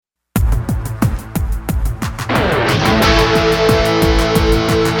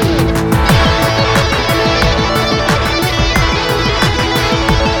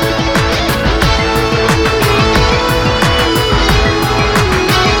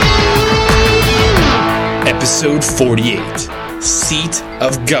Episode 48, Seat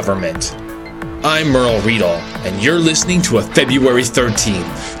of Government. I'm Merle Riedel, and you're listening to a February 13,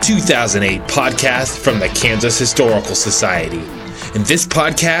 2008 podcast from the Kansas Historical Society. In this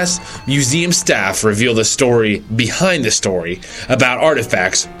podcast, museum staff reveal the story behind the story about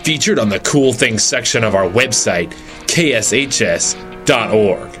artifacts featured on the Cool Things section of our website, kshs.org.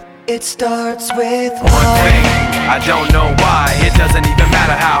 It starts with one thing, I don't know why. It doesn't even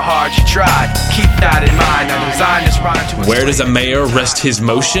matter how hard you try. Keep that in mind. I designed this rhyme to Where does a mayor rest his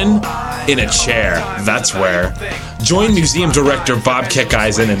motion? In a chair, that's where. Join Museum Director Bob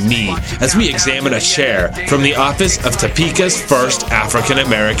Keckeisen and me as we examine a chair from the office of Topeka's first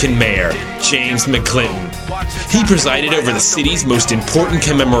African-American mayor, James McClinton. He presided over the city's most important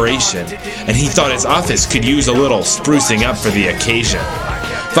commemoration, and he thought his office could use a little sprucing up for the occasion.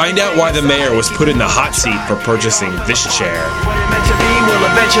 Find out why the mayor was put in the hot seat for purchasing this chair. What it meant to be will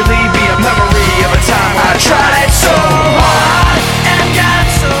eventually be a memory of a time I tried so hard and got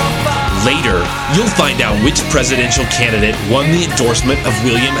so far. Later, you'll find out which presidential candidate won the endorsement of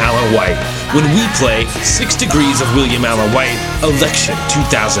William Allen White when we play 6 Degrees of William Allen White, Election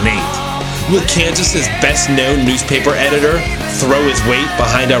 2008. Will Kansas's best-known newspaper editor throw his weight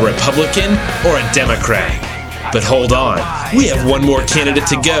behind a Republican or a Democrat? But hold on, we have one more candidate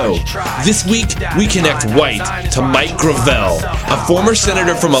to go. This week, we connect White to Mike Gravel, a former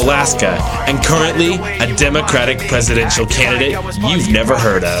senator from Alaska and currently a Democratic presidential candidate you've never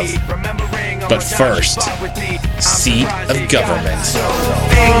heard of. But first, seat of government.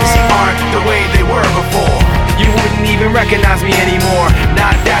 Things aren't the way they were before. You wouldn't even recognize me anymore.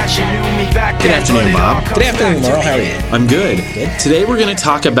 Not that you knew me back then. Good afternoon, Bob. Good afternoon, Merle. How are you? I'm good. Today we're going to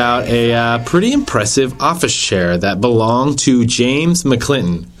talk about a pretty impressive office chair that belonged to James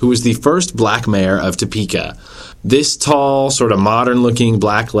McClinton, who was the first black mayor of Topeka. This tall, sort of modern-looking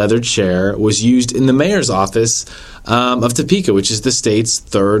black leather chair was used in the mayor's office of Topeka, which is the state's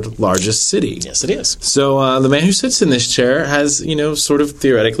third largest city. Yes, it is. So the man who sits in this chair has, sort of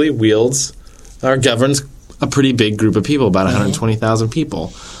theoretically wields or governs a pretty big group of people, about 120,000 people.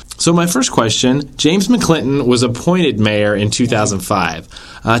 So my first question, James McClinton was appointed mayor in 2005.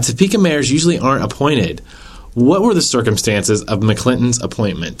 Topeka mayors usually aren't appointed. What were the circumstances of McClinton's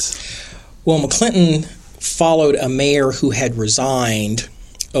appointment? Well, McClinton followed a mayor who had resigned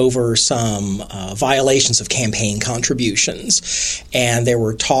over some violations of campaign contributions. And there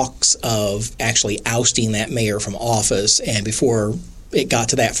were talks of actually ousting that mayor from office. And before it got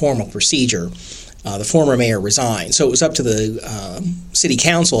to that formal procedure, the former mayor resigned. So it was up to the city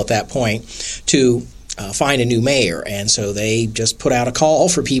council at that point to find a new mayor. And so they just put out a call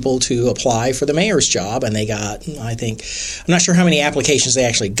for people to apply for the mayor's job. And they got, I'm not sure how many applications they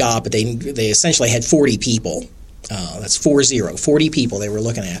actually got, but they essentially had 40 people. That's 40 people they were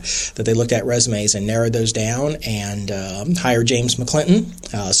looking at, that they looked at resumes and narrowed those down and hired James McClinton.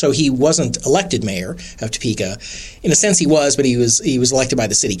 So he wasn't elected mayor of Topeka. In a sense he was, but he was elected by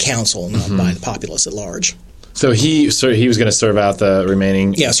the city council, not by the populace at large. So he was going to serve out the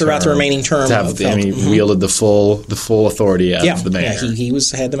remaining serve out the remering term. He wielded the full authority of the mayor. Yeah, he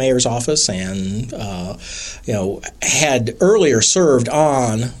had the mayor's office and had earlier served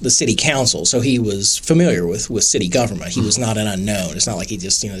on the city council, so he was familiar with city government. He was not an unknown. It's not like he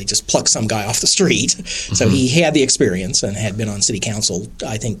just they just plucked some guy off the street. So he had the experience and had been on city council,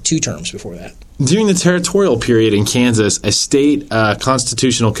 I think, 2 terms before that. During the territorial period in Kansas, a state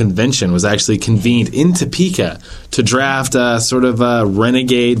constitutional convention was actually convened in Topeka to draft a sort of a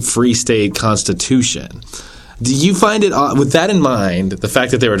renegade free state constitution. Do you find it odd, with that in mind, the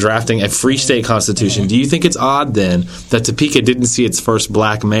fact that they were drafting a free state constitution, do you think it's odd then that Topeka didn't see its first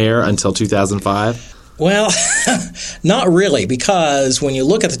black mayor until 2005? Well, not really, because when you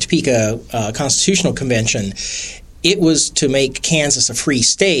look at the Topeka Constitutional Convention, it was to make Kansas a free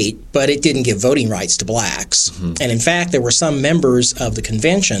state, but it didn't give voting rights to blacks. And in fact, there were some members of the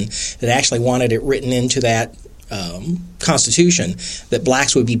convention that actually wanted it written into that Constitution that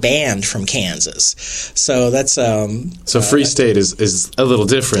blacks would be banned from Kansas. So that's so free state is a little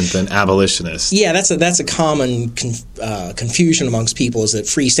different than abolitionist. Yeah, that's a common confusion amongst people, is that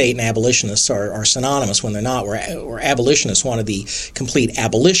free state and abolitionists are synonymous when they're not. Where abolitionists wanted the complete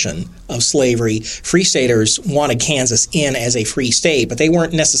abolition of slavery, free staters wanted Kansas in as a free state, but they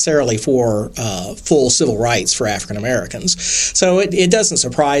weren't necessarily for full civil rights for African Americans. So it doesn't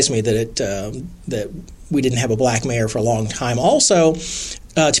surprise me that that we didn't have a black mayor for a long time. Also,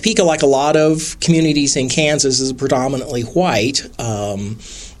 Topeka, like a lot of communities in Kansas, is predominantly white.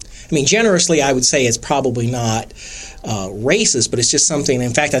 Generously, I would say it's probably not racist, but it's just something.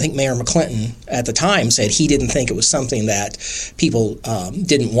 In fact, I think Mayor McClinton at the time said he didn't think it was something that people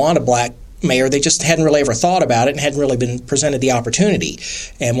didn't want a black mayor. They just hadn't really ever thought about it and hadn't really been presented the opportunity.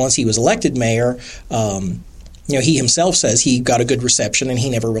 And once he was elected mayor, he himself says he got a good reception, and he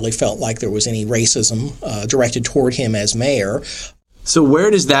never really felt like there was any racism directed toward him as mayor. So where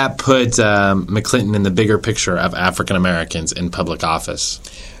does that put McClinton in the bigger picture of African Americans in public office?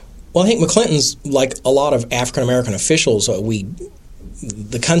 Well, I think McClinton's, like a lot of African American officials,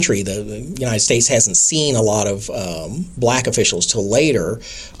 the country, the United States, hasn't seen a lot of black officials till later,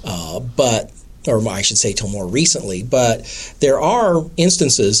 or I should say till more recently. But there are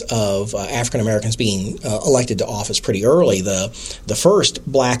instances of African Americans being elected to office pretty early. The first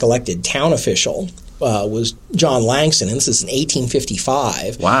black elected town official was John Langston, and this is in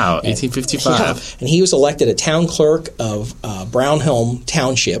 1855. Wow, 1855. And he was elected a town clerk of Brownhelm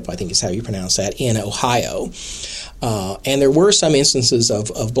Township, I think is how you pronounce that, in Ohio. And there were some instances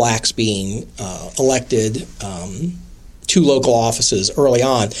of blacks being elected to local offices early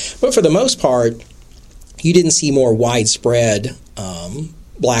on. But for the most part, you didn't see more widespread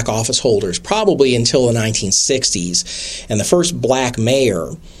black office holders probably until the 1960s. And the first black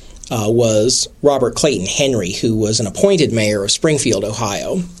mayor was Robert Clayton Henry, who was an appointed mayor of Springfield,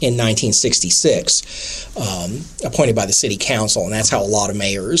 Ohio in 1966, appointed by the city council. And that's how a lot of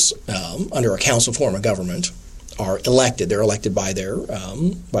mayors under a council form of government are elected. They're elected by their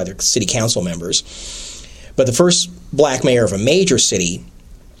city council members. But the first black mayor of a major city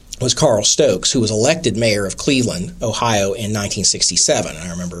was Carl Stokes, who was elected mayor of Cleveland, Ohio in 1967. And I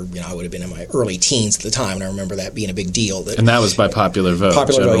remember, I would have been in my early teens at the time, and I remember that being a big deal. And that was by popular vote.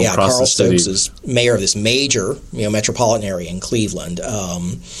 Popular vote, yeah. Carl Stokes is mayor of this major, metropolitan area in Cleveland.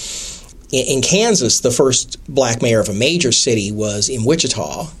 In Kansas, the first black mayor of a major city was in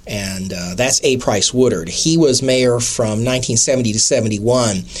Wichita, and that's A. Price Woodard. He was mayor from 1970 to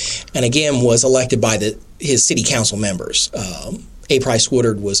 71, and again was elected by his city council members. A. Price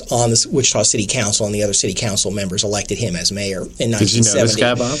Woodard was on the Wichita City Council, and the other city council members elected him as mayor in 1970. Did you know this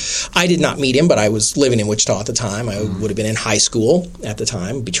guy, Bob? I did not meet him, but I was living in Wichita at the time. I would have been in high school at the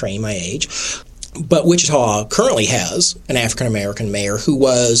time, betraying my age. But Wichita currently has an African-American mayor who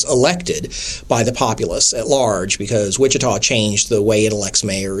was elected by the populace at large, because Wichita changed the way it elects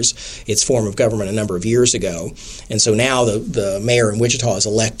mayors, its form of government, a number of years ago. And so now the mayor in Wichita is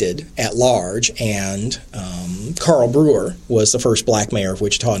elected at large, and Carl Brewer was the first black mayor of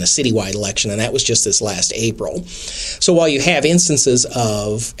Wichita in a citywide election, and that was just this last April. So while you have instances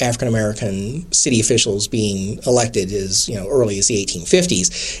of African-American city officials being elected as early as the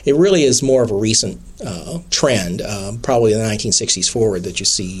 1850s, it really is more of a recent trend, probably in the 1960s forward, that you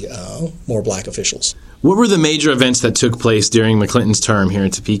see more black officials. What were the major events that took place during McClinton's term here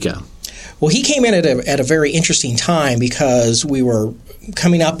in Topeka? Well, he came in at a very interesting time, because we were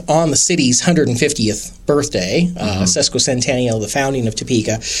coming up on the city's 150th birthday, sesquicentennial of the founding of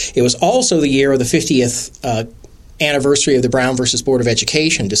Topeka. It was also the year of the 50th anniversary of the Brown versus Board of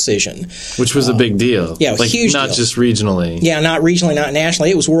Education decision. Which was a big deal. Yeah, a huge not deal. Just regionally. Yeah, not regionally, not nationally.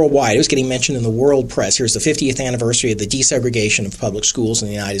 It was worldwide. It was getting mentioned in the world press. Here's the 50th anniversary of the desegregation of public schools in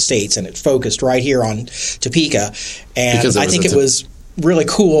the United States, and it focused right here on Topeka. And I think it was really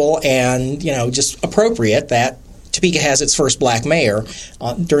cool and, just appropriate that Topeka has its first black mayor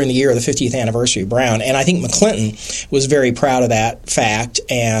during the year of the 50th anniversary of Brown. And I think McClinton was very proud of that fact,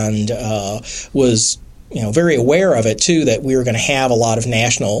 and was very aware of it, too, that we were going to have a lot of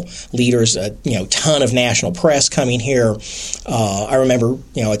national leaders, a ton of national press coming here. I remember,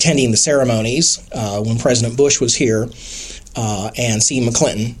 attending the ceremonies when President Bush was here, and seeing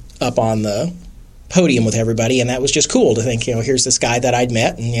McClinton up on the podium with everybody, and that was just cool to think, here's this guy that I'd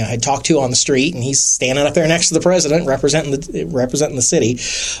met and had talked to on the street, and he's standing up there next to the president representing the city.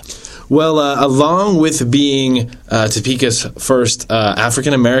 Well, along with being Topeka's first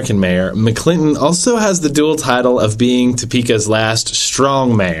African-American mayor, McClinton also has the dual title of being Topeka's last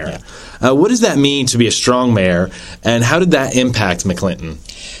strong mayor. Yeah. What does that mean to be a strong mayor, and how did that impact McClinton?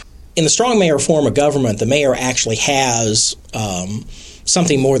 In the strong mayor form of government, the mayor actually has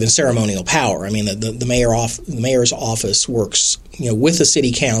something more than ceremonial power. I mean, the mayor's office works, with the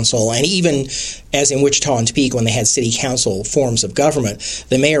city council, and even as in Wichita and Topeka, when they had city council forms of government,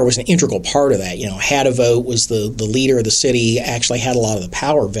 the mayor was an integral part of that. Had a vote, was the leader of the city, actually had a lot of the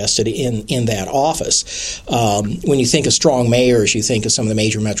power vested in that office. When you think of strong mayors, you think of some of the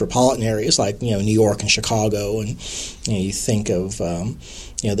major metropolitan areas like New York and Chicago, and you think of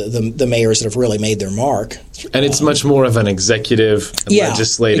the mayors that have really made their mark. And it's much more of an executive and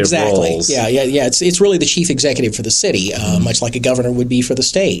legislative roles. Yeah. It's really the chief executive for the city, much like a governor would be for the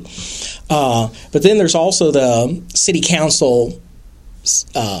state. But then there's also the city council,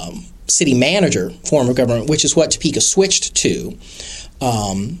 city manager form of government, which is what Topeka switched to.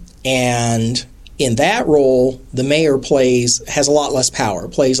 And in that role, the mayor has a lot less power.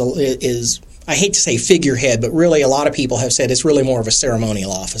 I hate to say figurehead, but really a lot of people have said it's really more of a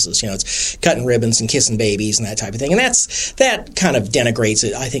ceremonial office. It's cutting ribbons and kissing babies and that type of thing. And that kind of denigrates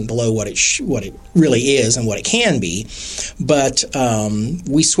it, I think, below what it really is and what it can be. But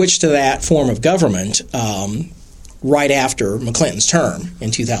we switched to that form of government right after McClinton's term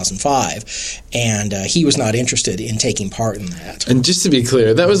in 2005, and he was not interested in taking part in that. And just to be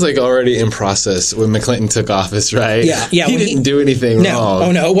clear, that was already in process when McClinton took office, right? Yeah. He didn't do anything wrong.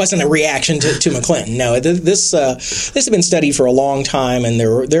 Oh no, it wasn't a reaction to McClinton. No, this has been studied for a long time, and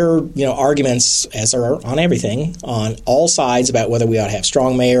there are arguments, as there are on everything, on all sides about whether we ought to have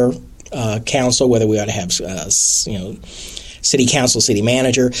strong mayor council, whether we ought to have city council, city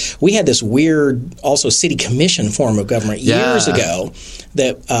manager. We had this weird, also city commission form of government years ago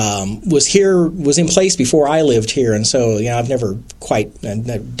that was in place before I lived here, and so I've never quite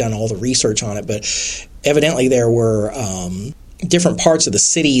done all the research on it, but evidently there were different parts of the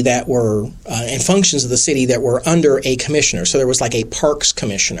city that were and functions of the city that were under a commissioner. So there was a parks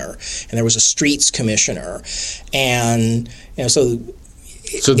commissioner, and there was a streets commissioner, and so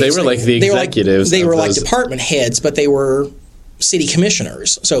they were like the executives. They were like department heads, but they were city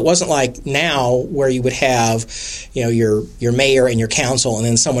commissioners. So it wasn't like now where you would have, your mayor and your council, and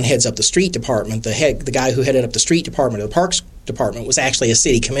then someone heads up the street department. The guy who headed up the street department or the parks department was actually a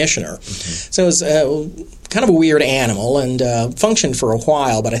city commissioner. Mm-hmm. So it was kind of a weird animal and functioned for a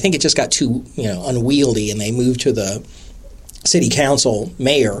while, but I think it just got too unwieldy, and they moved to the city council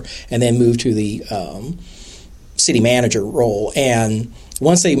mayor and then moved to the city manager role. And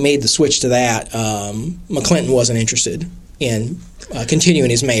once they made the switch to that, McClinton wasn't interested in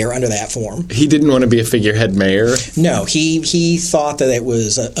continuing as mayor under that form. He didn't want to be a figurehead mayor? No, he thought that it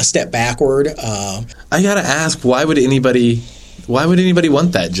was a step backward. I got to ask, why would anybody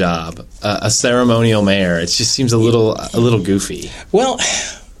want that job? A ceremonial mayor? It just seems a little goofy. Well,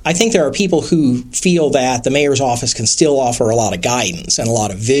 I think there are people who feel that the mayor's office can still offer a lot of guidance and a lot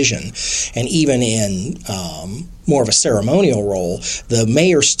of vision, and even in more of a ceremonial role, the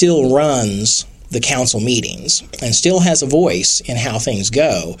mayor still runs the council meetings and still has a voice in how things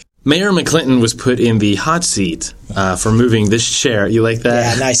go. Mayor McClinton was put in the hot seat for moving this chair. You like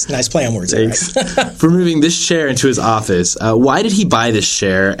that? Yeah, nice play on words. Thanks. For moving this chair into his office. Why did he buy this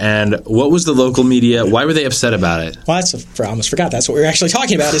chair, and what was the local media? Why were they upset about it? Well, I almost forgot. That's what we were actually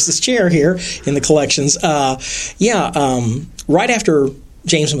talking about, is this chair here in the collections. Right after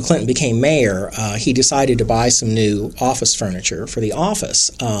James McClinton became mayor, he decided to buy some new office furniture for the office,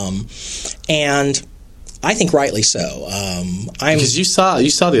 and I think rightly so. Because you saw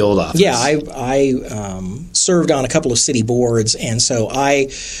the old office. Yeah, I served on a couple of city boards, and so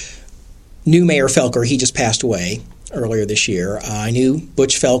I knew Mayor Felker. He just passed away earlier this year. I knew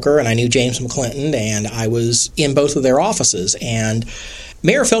Butch Felker and I knew James McClinton, and I was in both of their offices. And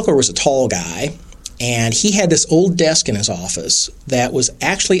Mayor Felker was a tall guy, and he had this old desk in his office that was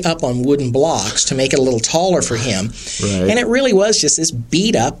actually up on wooden blocks to make it a little taller for him. Right. And it really was just this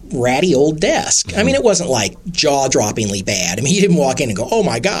beat-up, ratty old desk. Mm-hmm. I mean, it wasn't like jaw-droppingly bad. I mean, you didn't walk in and go, "Oh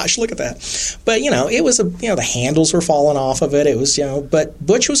my gosh, look at that." But, it was the handles were falling off of it. It was, but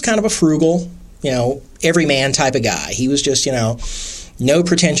Butch was kind of a frugal, everyman type of guy. He was just, no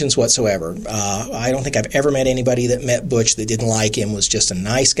pretensions whatsoever. I don't think I've ever met anybody that met Butch that didn't like him, was just a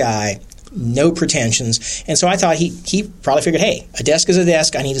nice guy. No pretensions. And so I thought he probably figured, hey, a desk is a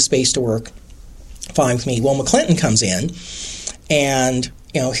desk. I need a space to work. Fine with me. Well, McClinton comes in, and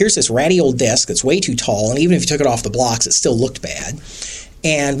here's this ratty old desk that's way too tall, and even if you took it off the blocks, it still looked bad.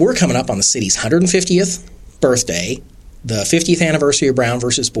 And we're coming up on the city's 150th birthday, the 50th anniversary of Brown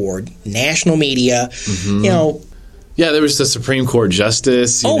versus Board, national media, Mm-hmm. Yeah, there was the Supreme Court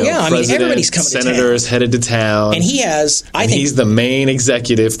justice. Everybody's coming to town. Senators headed to town. And he has, I think... he's the main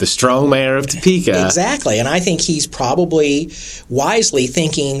executive, the strong mayor of Topeka. Exactly. And I think he's probably wisely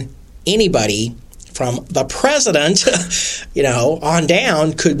thinking anybody from the president, on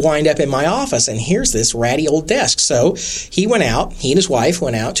down could wind up in my office. And here's this ratty old desk. So he and his wife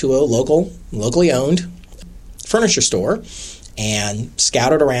went out to a locally owned furniture store and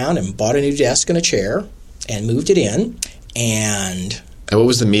scouted around and bought a new desk and a chair and moved it in. And what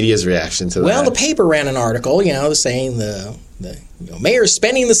was the media's reaction to that? Well, the paper ran an article, saying the mayor's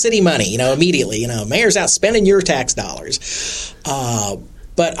spending the city money, immediately. Mayor's out spending your tax dollars.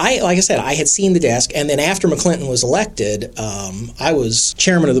 But like I said, I had seen the desk, and then after McClinton was elected, I was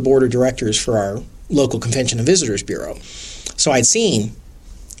chairman of the board of directors for our local Convention and Visitors Bureau. So I'd seen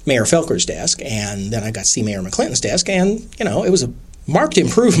Mayor Felker's desk, and then I got to see Mayor McClinton's desk, and, it was a marked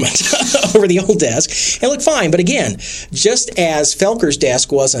improvement over the old desk. It looked fine, but again, just as Felker's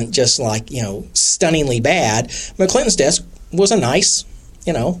desk wasn't just like, stunningly bad, McClinton's desk was a nice,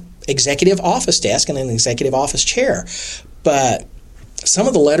 executive office desk and an executive office chair. But some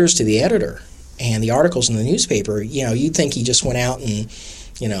of the letters to the editor and the articles in the newspaper, you'd think he just went out and,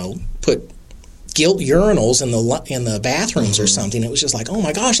 put gilt urinals in the bathrooms or something. It was just like, oh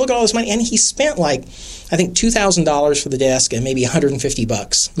my gosh, look at all this money. And he spent I think $2,000 for the desk and maybe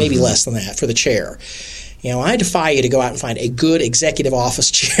 $150, maybe less than that, for the chair. I defy you to go out and find a good executive office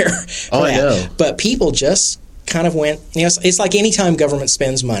chair. I know. But people just kind of went, it's like any time government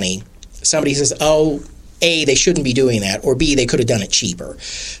spends money, somebody says, oh, A, they shouldn't be doing that, or B, they could have done it cheaper.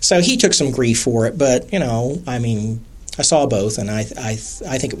 So he took some grief for it, but, I saw both, and I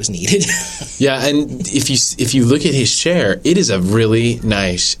think it was needed. Yeah, and if you look at his chair, it is a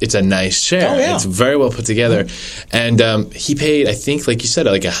nice chair. Oh, yeah. It's very well put together. And he paid, I think, like you said,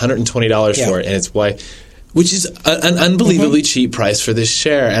 like $120 for it, and it's which is an unbelievably cheap price for this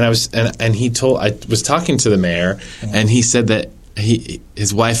chair. And I was talking to the mayor, and he said that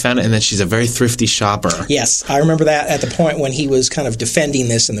his wife found it, and that she's a very thrifty shopper. Yes, I remember that at the point when he was kind of defending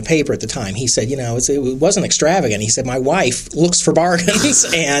this in the paper at the time. He said, it wasn't extravagant. He said, my wife looks for bargains,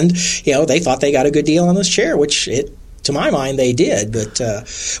 and they thought they got a good deal on this chair, which to my mind, they did. But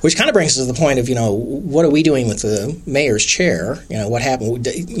which kind of brings us to the point of what are we doing with the mayor's chair? What happened?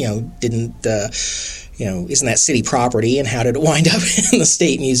 Isn't that city property, and how did it wind up in the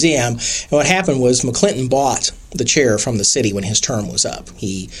State Museum? And what happened was McClinton bought the chair from the city when his term was up.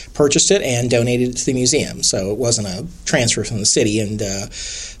 He purchased it and donated it to the museum, so it wasn't a transfer from the city. And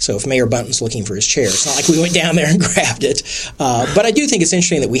so if Mayor Bunton's looking for his chair, it's not like we went down there and grabbed it. But I do think it's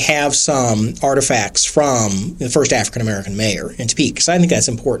interesting that we have some artifacts from the first African-American mayor in Topeka, because I think that's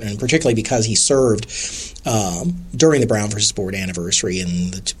important, and particularly because he served during the Brown versus Board anniversary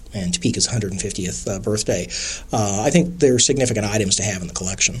and Topeka's 150th birthday. I think there are significant items to have in the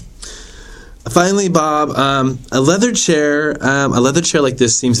collection. Finally, Bob, a leather chair like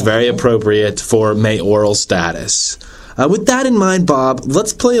this seems very appropriate for mayoral status. With that in mind, Bob,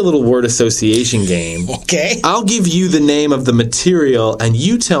 let's play a little word association game. Okay. I'll give you the name of the material, and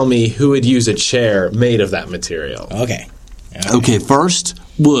you tell me who would use a chair made of that material. Okay. Okay, first,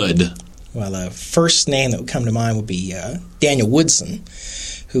 wood. Well, the first name that would come to mind would be Daniel Woodson,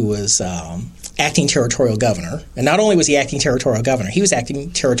 who was acting territorial governor. And not only was he acting territorial governor, he was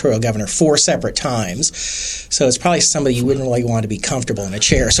acting territorial governor 4 separate times. So it's probably somebody you wouldn't really want to be comfortable in a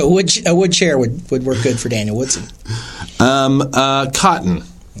chair. So a wood chair would work good for Daniel Woodson. Cotton.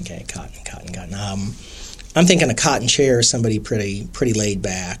 Okay, cotton. I'm thinking a cotton chair is somebody pretty laid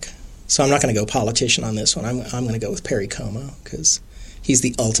back. So I'm not going to go politician on this one. I'm going to go with Perry Como, because he's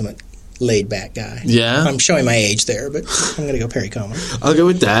the ultimate laid-back guy. Yeah? I'm showing my age there, but I'm going to go Perry Como. I'll go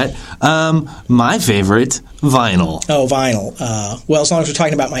with that. My favorite, vinyl. Oh, vinyl. Well, as long as we're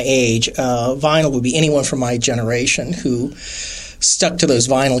talking about my age, vinyl would be anyone from my generation who stuck to those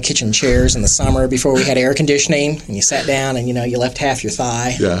vinyl kitchen chairs in the summer before we had air conditioning, and you sat down and, you left half your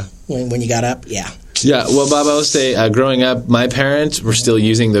thigh when you got up. Yeah. Yeah, well, Bob, I will say, growing up, my parents were still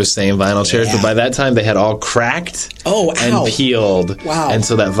using those same vinyl chairs, but by that time they had all cracked and peeled. Wow. And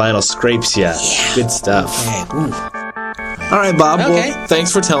so that vinyl scrapes you. Yeah. Good stuff. Okay. All right, Bob. Okay. Well,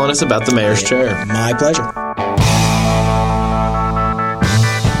 thanks for telling us about the mayor's chair. My pleasure.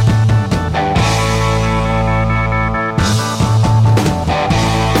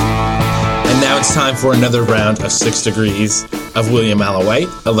 Now it's time for another round of 6 Degrees of William Allen White,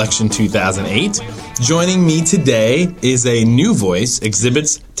 election 2008. Joining me today is a new voice,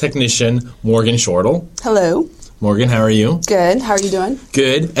 exhibits technician Morgan Shortle. Hello. Morgan, how are you? Good. How are you doing?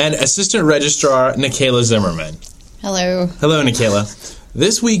 Good. And assistant registrar Nikayla Zimmerman. Hello. Hello, Nikayla.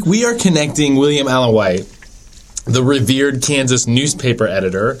 This week we are connecting William Allen White, the revered Kansas newspaper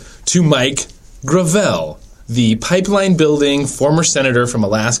editor, to Mike Gravel, the pipeline-building former senator from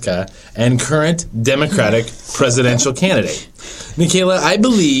Alaska and current Democratic presidential candidate. Nikayla, I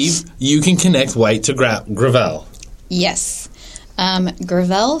believe you can connect White to Gravel. Yes.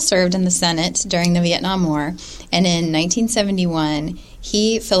 Gravel served in the Senate during the Vietnam War, and in 1971,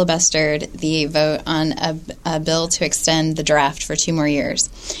 he filibustered the vote on a bill to extend the draft for 2 more years,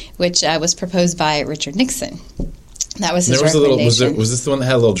 which was proposed by Richard Nixon. That was his recommendation. Was this the one that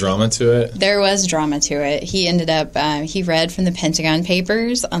had a little drama to it? There was drama to it. He ended up, he read from the Pentagon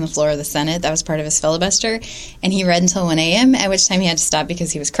Papers on the floor of the Senate. That was part of his filibuster. And he read until 1 a.m., at which time he had to stop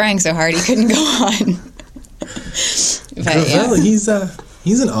because he was crying so hard he couldn't go on. Gravel,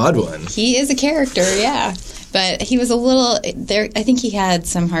 He's an odd one. He is a character, yeah. But he was a little there. I think he had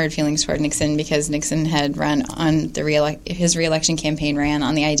some hard feelings toward Nixon because Nixon had run on his reelection campaign ran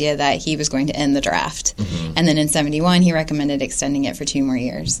on the idea that he was going to end the draft, and then in '71 he recommended extending it for 2 more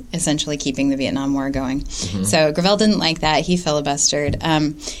years, essentially keeping the Vietnam War going. So Gravel didn't like that. He filibustered.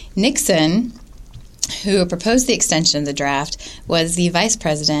 Nixon, who proposed the extension of the draft, was the vice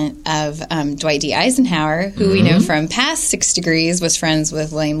president of Dwight D. Eisenhower, who we know from past 6 Degrees was friends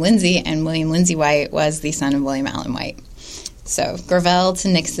with William Lindsay, and William Lindsay White was the son of William Allen White. So Gravel to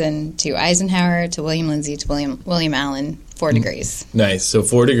Nixon to Eisenhower to William Lindsay to William Allen, 4 degrees. Nice. So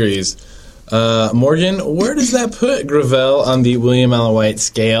 4 degrees. Morgan, where does that put Gravel on the William Allen White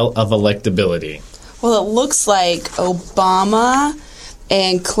scale of electability? Well, it looks like Obama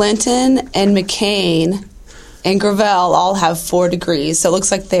and Clinton and McCain and Gravel all have 4 degrees. So it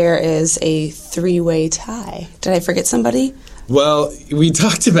looks like there is a 3-way tie. Did I forget somebody? Well, we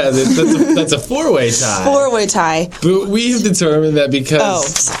talked about this. That's a 4-way tie. 4-way tie. But we have determined that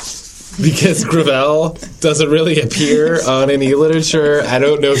because Gravel doesn't really appear on any literature, I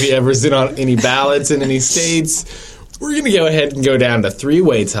don't know if he ever's in on any ballots in any states, we're going to go ahead and go down to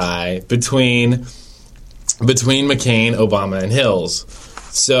 3-way tie between McCain, Obama, and Hills.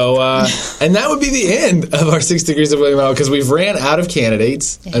 So, and that would be the end of our 6 Degrees of William Allen because we've ran out of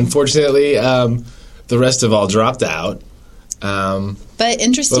candidates. Yeah. Unfortunately, the rest have all dropped out. But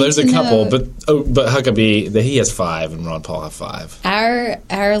interesting. Well, there's a couple, but Huckabee, he has 5, and Ron Paul have 5.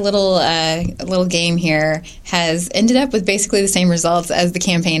 Our little game here has ended up with basically the same results as the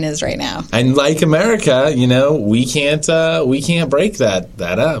campaign is right now. And like America, we can't break that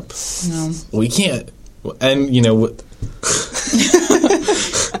up. No, we can't. And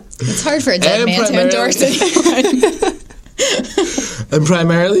it's hard for a dead man to endorse anyone. And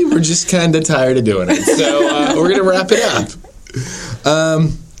primarily, we're just kind of tired of doing it. So we're going to wrap it up.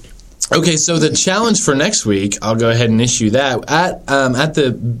 Okay, so the challenge for next week, I'll go ahead and issue that. At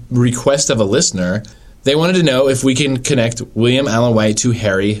the request of a listener, they wanted to know if we can connect William Allen White to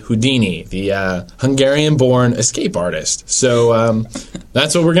Harry Houdini, the Hungarian-born escape artist. So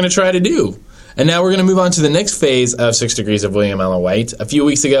that's what we're going to try to do. And now we're going to move on to the next phase of 6 Degrees of William Allen White. A few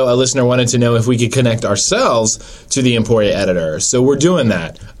weeks ago, a listener wanted to know if we could connect ourselves to the Emporia editor. So we're doing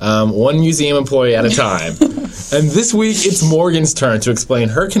that, one museum employee at a time. And this week, it's Morgan's turn to explain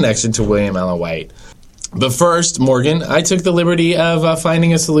her connection to William Allen White. But first, Morgan, I took the liberty of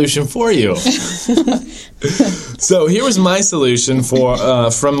finding a solution for you. So here was my solution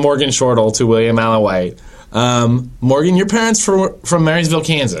from Morgan Shortle to William Allen White. Morgan, your parents from Marysville,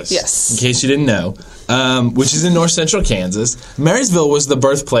 Kansas. Yes. In case you didn't know, which is in north central Kansas. Marysville was the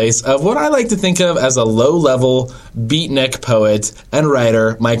birthplace of what I like to think of as a low-level beatnik poet and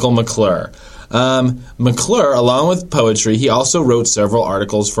writer, Michael McClure. McClure, along with poetry, he also wrote several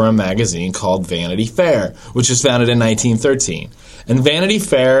articles for a magazine called Vanity Fair, which was founded in 1913. And Vanity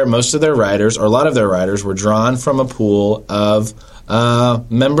Fair, most of their writers, or a lot of their writers, were drawn from a pool of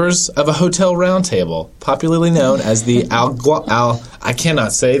members of a hotel roundtable, popularly known as the I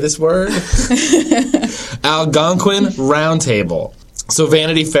cannot say this word, Algonquin Roundtable. So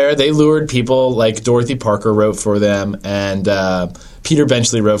Vanity Fair, they lured people like Dorothy Parker wrote for them, and Peter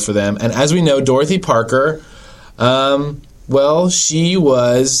Benchley wrote for them. And as we know, Dorothy Parker, she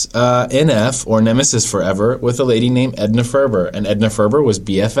was NF, or Nemesis Forever, with a lady named Edna Ferber. And Edna Ferber was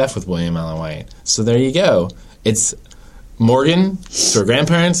BFF with William Allen White. So there you go. It's Morgan to her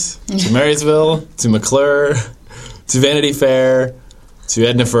grandparents, to Marysville, to McClure, to Vanity Fair, to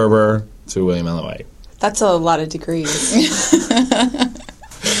Edna Ferber, to William Allen White. That's a lot of degrees.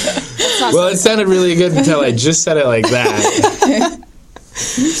 Well, it sounded really good until I just said it like that.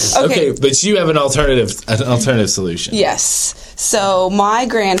 Okay, but you have an alternative solution. Yes. So my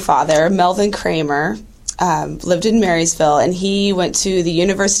grandfather, Melvin Kramer, lived in Marysville, and he went to the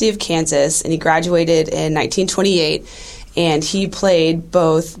University of Kansas, and he graduated in 1928, and he played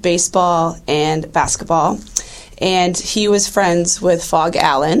both baseball and basketball, and he was friends with Phog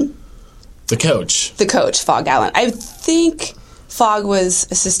Allen. The coach, Phog Allen. I think Phog was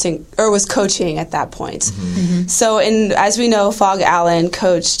was coaching at that point. Mm-hmm. So, as we know, Phog Allen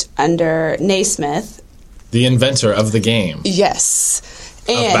coached under Naismith, the inventor of the game. Yes,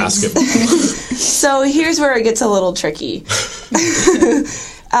 of basketball. So here's where it gets a little tricky.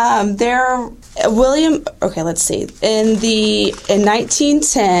 Let's see. In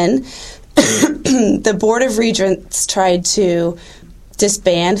 1910, the Board of Regents tried to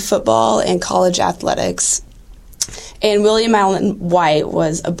disband football and college athletics, and William Allen White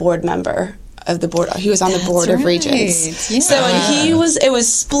was a board member of the board. He was on the Board of Regents. Yeah. So it was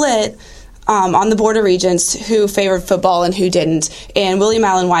split on the Board of Regents who favored football and who didn't, and William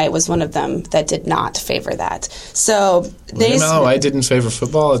Allen White was one of them that did not favor that. So William Allen White didn't favor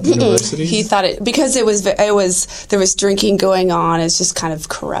football at the university? He thought it, because there was drinking going on. It's just kind of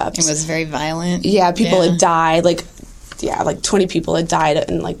corrupt. It was very violent. Yeah, people had died. Like 20 people had died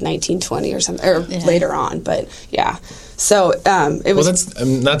in like 1920 or something, or later on. But yeah, so it was. Well, that's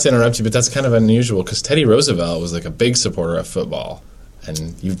not to interrupt you, but that's kind of unusual because Teddy Roosevelt was like a big supporter of football.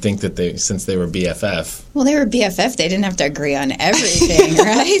 And you'd think that since they were BFF. Well, they were BFF. They didn't have to agree on everything,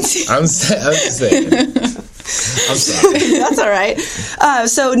 right? I'm saying. I'm sorry. That's all right.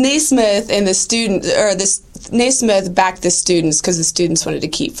 So Naismith and Naismith backed the students because the students wanted to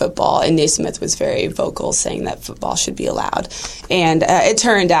keep football, and Naismith was very vocal saying that football should be allowed. And it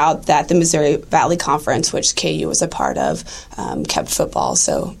turned out that the Missouri Valley Conference, which KU was a part of, kept football,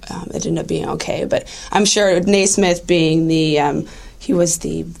 so it ended up being okay. But I'm sure Naismith being he was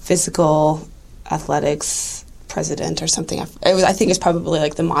the physical athletics president or something. I think it's probably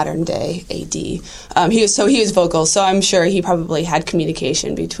like the modern day AD. He was vocal, so I'm sure he probably had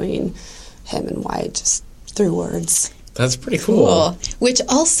communication between him and White just through words. That's pretty cool. Which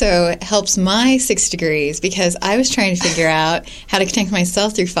also helps my 6 degrees because I was trying to figure out how to connect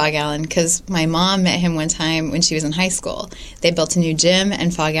myself through Fog Allen because my mom met him one time when she was in high school. They built a new gym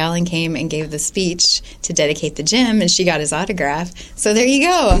and Fog Allen came and gave the speech to dedicate the gym and she got his autograph. So there you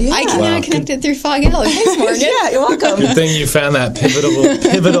go. Yeah. I can now connect it through Fog Allen. Thanks, Morgan. Yeah, you're welcome. Good thing you found that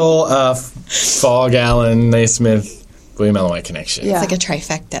pivotal Fog Allen, Naismith, William Allen White connection. Yeah. It's like a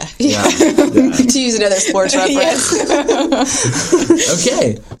trifecta. Yeah. To use another sports reference.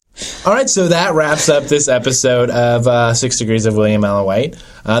 Okay. All right, so that wraps up this episode of 6 Degrees of William Allen White.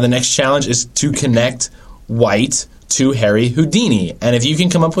 The next challenge is to connect White to Harry Houdini. And if you can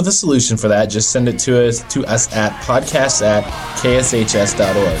come up with a solution for that, just send it to us at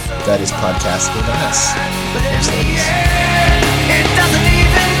podcasts@kshs.org. That is podcast with an S. Thanks, ladies. It doesn't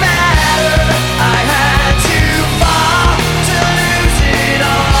even matter. I had to fall to lose it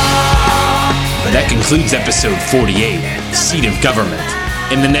all. That concludes episode 48, Seat of Government.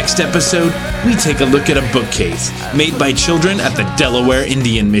 In the next episode, we take a look at a bookcase made by children at the Delaware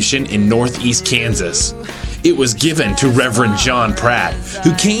Indian Mission in northeast Kansas. It was given to Reverend John Pratt,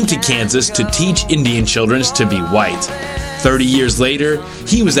 who came to Kansas to teach Indian children to be white. 30 years later,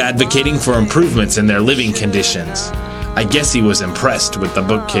 he was advocating for improvements in their living conditions. I guess he was impressed with the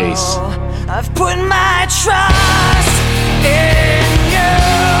bookcase. I've put my trust in you.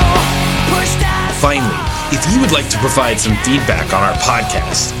 Finally, if you would like to provide some feedback on our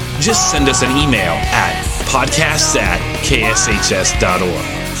podcast, just send us an email at podcasts@kshs.org.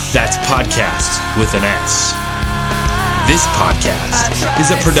 That's podcast with an S. This podcast is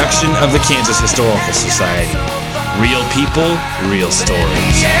a production of the Kansas Historical Society. Real people, real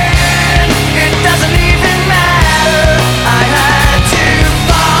stories. It doesn't even